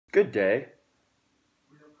Good day.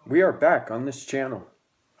 We are back on this channel.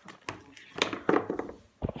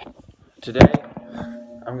 Today,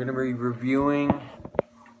 I'm going to be reviewing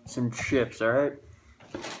some chips, alright?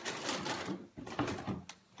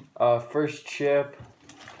 First chip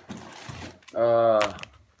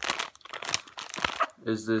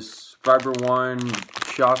is this Fiber One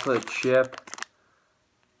chocolate chip.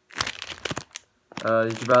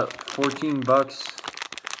 It's about 14 bucks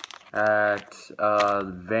at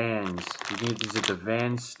Vans. You can get these at the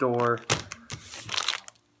Vans store.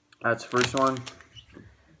 That's the first one.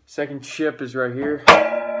 Second chip is right here.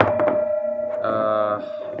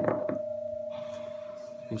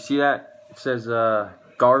 You see that? It says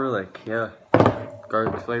garlic. Yeah,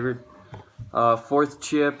 garlic flavored. Fourth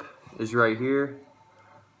chip is right here.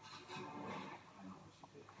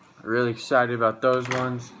 Really excited about those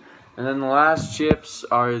ones. And then the last chips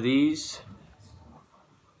are these.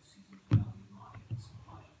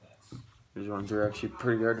 These ones are actually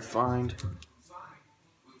pretty hard to find.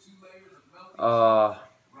 So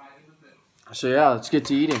yeah, let's get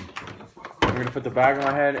to eating. I'm gonna put the bag on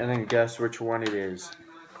my head and then guess which one it is.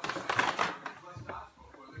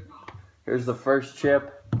 Here's the first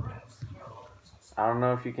chip. I don't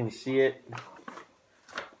know if you can see it.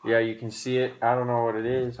 Yeah, you can see it. I don't know what it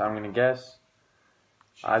is. I'm gonna guess.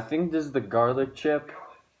 I think this is the garlic chip.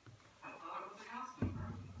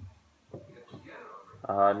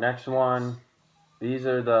 Next one. These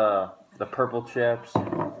are the purple chips.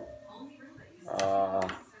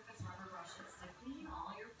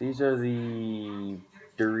 These are the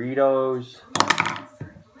Doritos.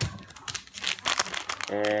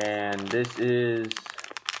 And this is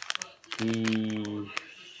the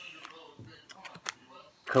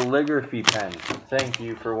calligraphy pen. Thank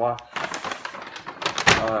you for watching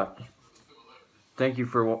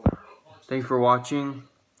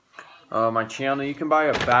my channel. You can buy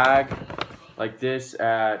a bag like this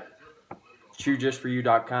at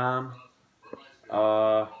chewjustforyou.com.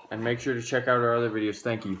 And make sure to check out our other videos.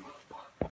 Thank you.